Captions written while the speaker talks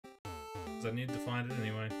because I needed to find it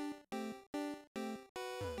anyway.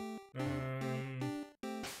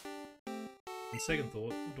 On second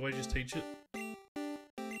thought, do I just teach it?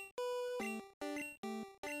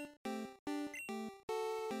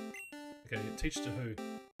 Okay, teach to who?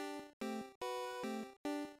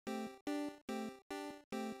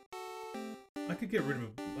 I could get rid of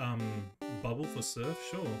a bubble for surf,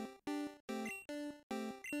 sure.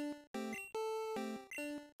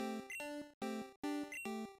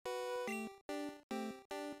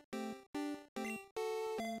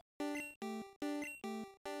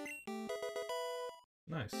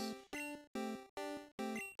 Nice.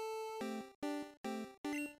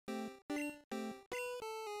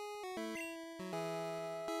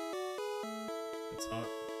 It's hot.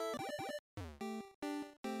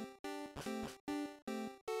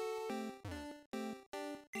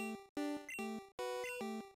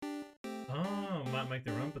 Oh, might make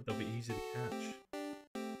the run, but they'll be easy to catch.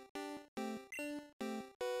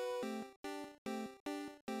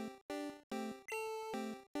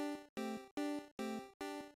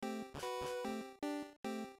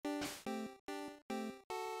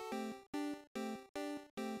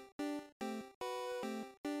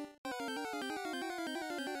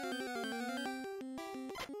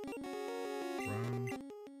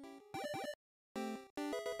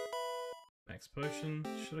 Max potion.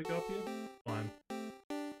 Should I go up here? Fine.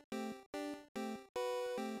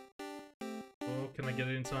 Oh, can I get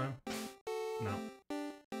it in time? No.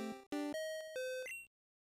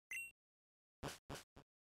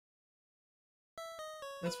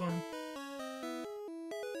 That's fine.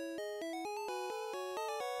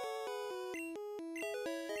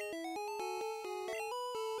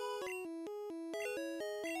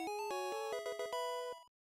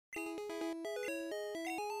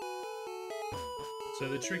 So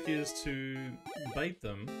the trick is to bait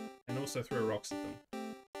them and also throw rocks at them.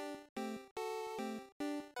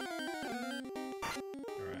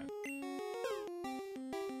 Alright.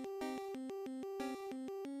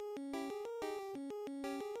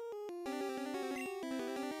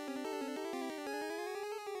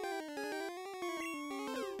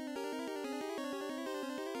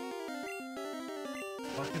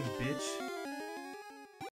 Fucking bitch.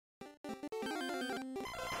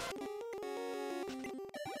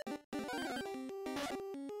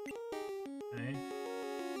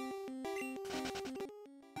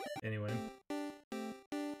 Anyway, can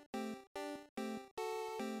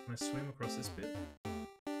I swim across this bit?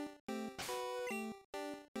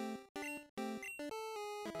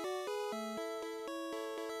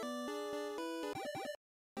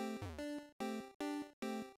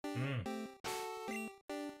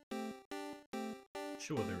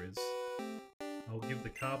 Sure there is. I'll give the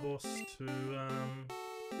car boss to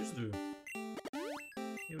Uzdu.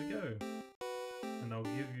 Here we go. And I'll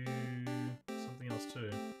give you something else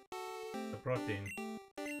too. The protein.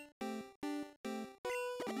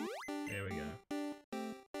 There we go.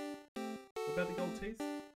 What about the gold teeth?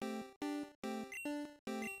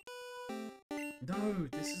 No,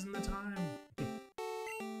 this isn't the time.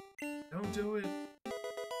 Don't do it.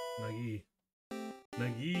 Nagi.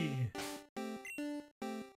 Nagi.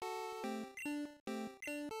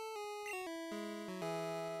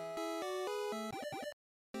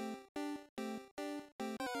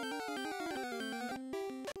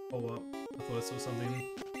 Hold up. I thought I saw something.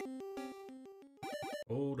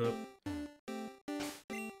 Hold up.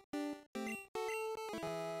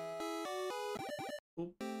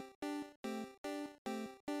 Oop.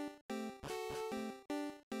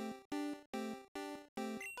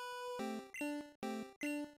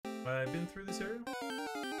 Have I been through this area?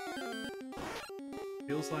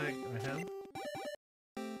 Feels like I have.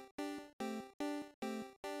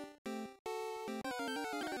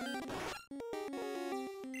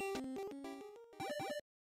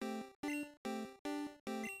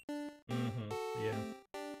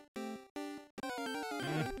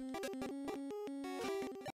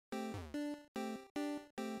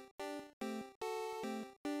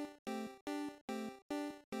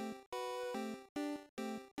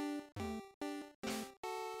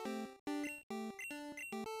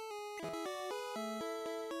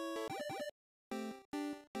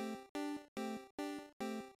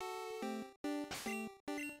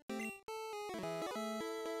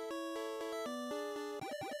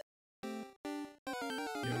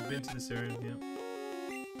 Yeah, I've been to this area, yeah.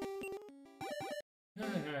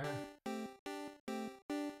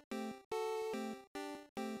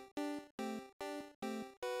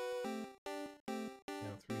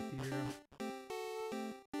 Down through here.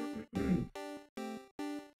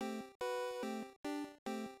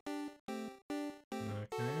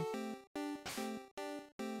 Okay.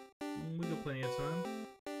 We go got plenty of time.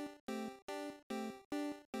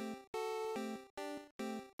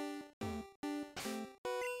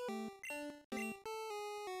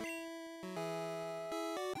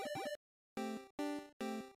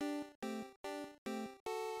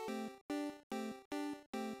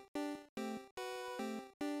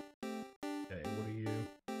 Okay, what are you?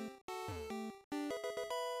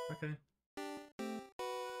 Okay.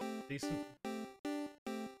 Decent.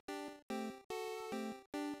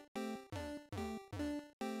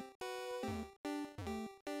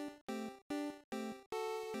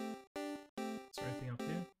 Is there anything up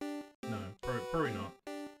here? No, probably not.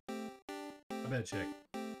 I better check.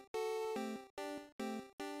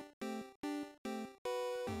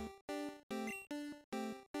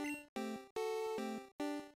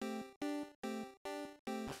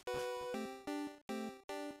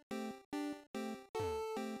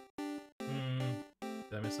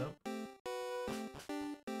 Did I mess up?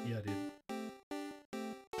 Yeah, I did.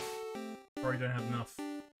 Probably don't have enough.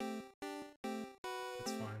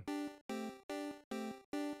 It's fine.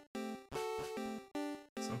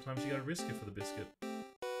 Sometimes you gotta risk it for the biscuit.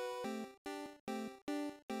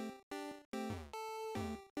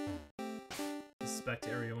 This is back to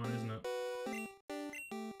area 1, isn't it?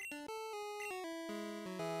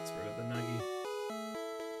 That's where I got the nuggy.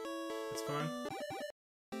 It's fine.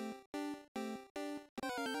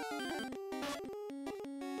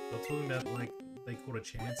 They were talking about, like, they called a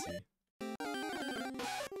Chansey.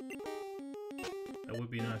 That would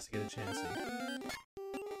be nice to get a Chansey.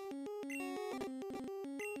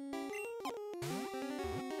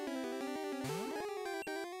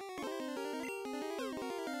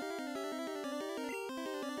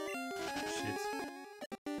 Shit.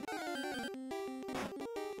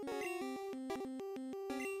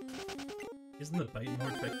 Isn't the bait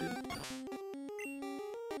more effective?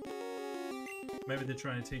 Maybe they're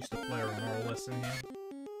trying to teach the player a moral lesson here.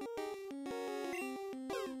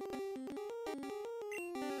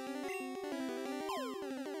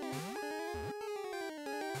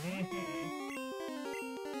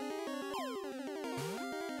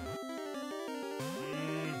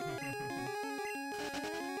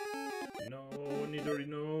 No, Nidori,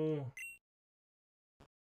 no.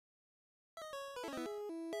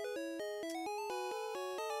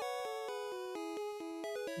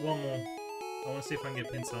 One more. I want to see if I can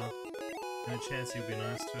get Pinsir. And a Chansey would be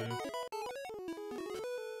nice too.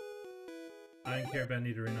 I don't care about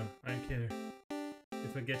Nidorina. I don't care.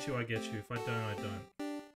 If I get you, I get you. If I don't, I don't.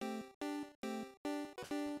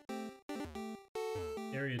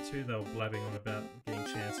 Area 2, they were blabbing on about getting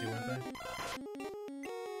Chansey, weren't they?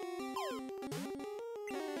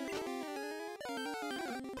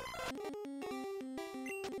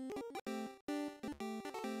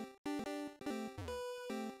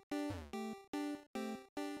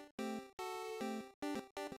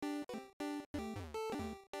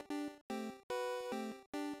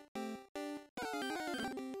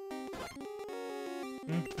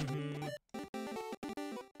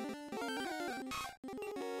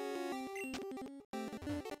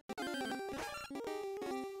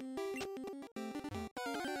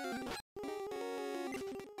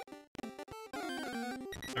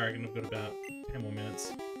 I reckon I've got about 10 more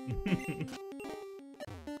minutes.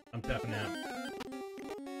 I'm tapping out.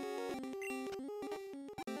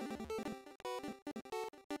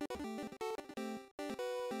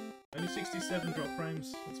 Only 67 drop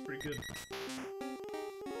frames. That's pretty good.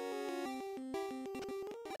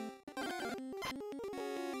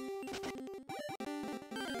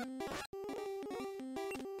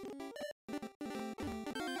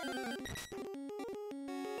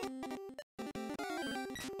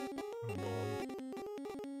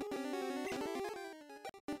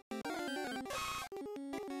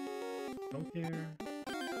 Don't care.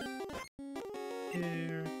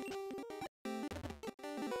 Care.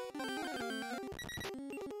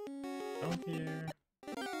 Don't care.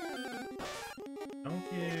 Don't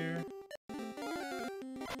care.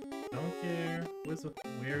 Don't care.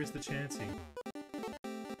 Where is the Chansey?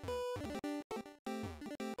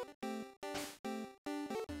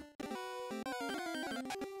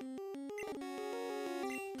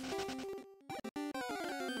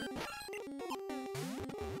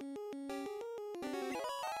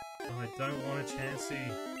 I don't want a Chansey.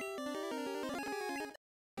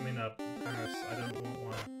 I mean, Paris, I don't want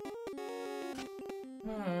one.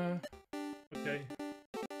 Okay.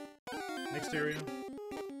 Next area.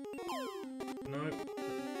 Nope.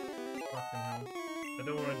 Fucking hell. I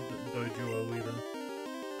don't want a Dojuo either.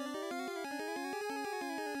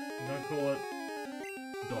 I'm gonna call it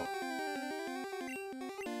Doc.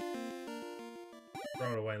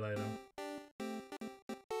 Throw it away later.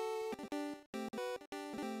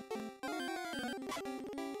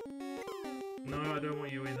 No, I don't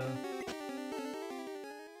want you either.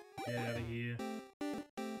 Get out of here.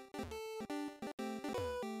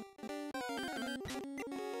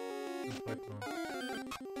 Good Pokemon.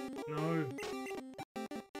 No!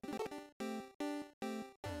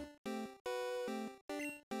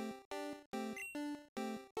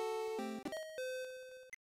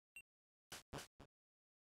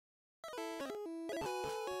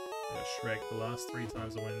 I got Shrek the last 3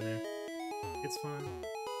 times I went in there. It's fine.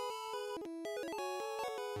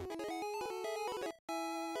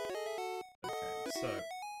 Okay, so...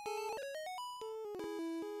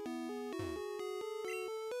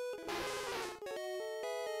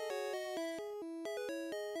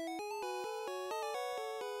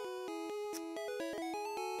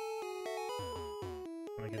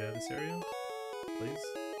 Can I get out of this area? Please?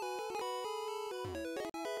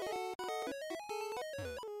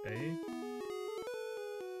 Okay.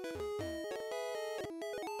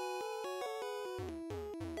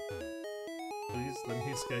 Please, let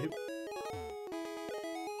me escape.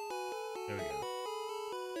 There we go.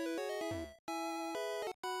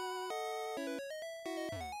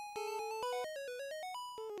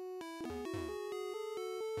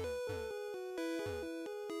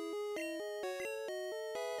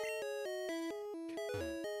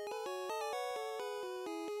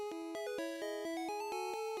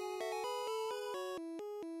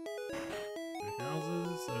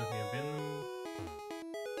 Houses, I don't think I've been them.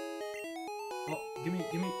 Oh,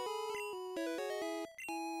 gimme!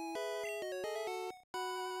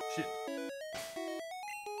 Shit.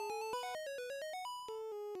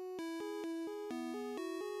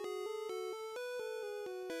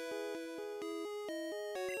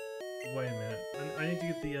 Wait a minute. I need to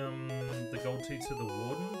give the gold tea to the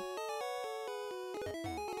warden.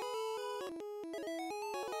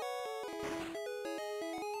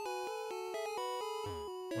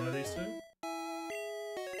 One of these two?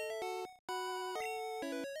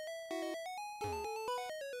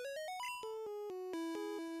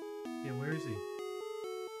 Yeah, where is he?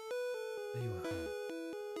 There you are.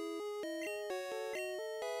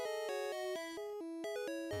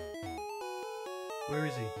 Where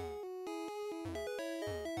is he?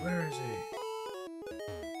 Where is he?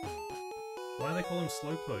 Why do they call him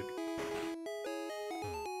Slowpoke?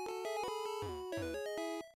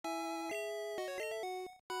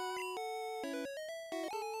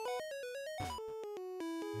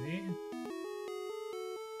 Hey?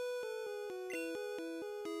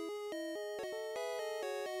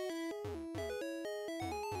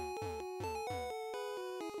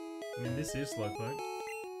 I mean, this is Slowpoke.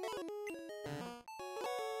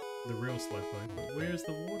 The real Slowpoke, but where's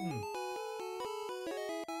the warden?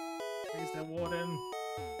 Where's the warden?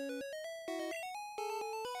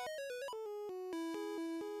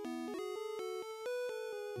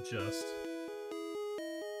 Just.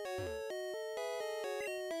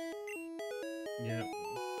 Yep.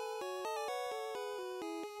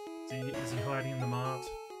 Is he hiding in the mart?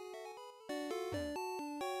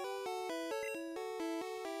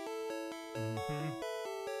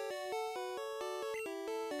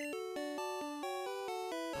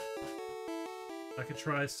 I could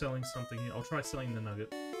try selling something here. I'll try selling the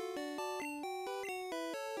nugget. There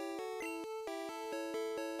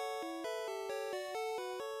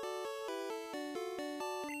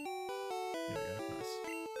we go, nice.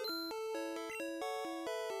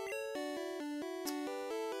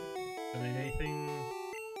 Don't need anything.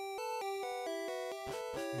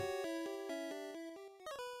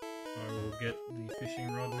 I will get the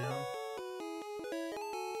fishing rod now.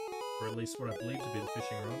 Or at least what I believe to be the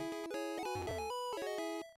fishing rod.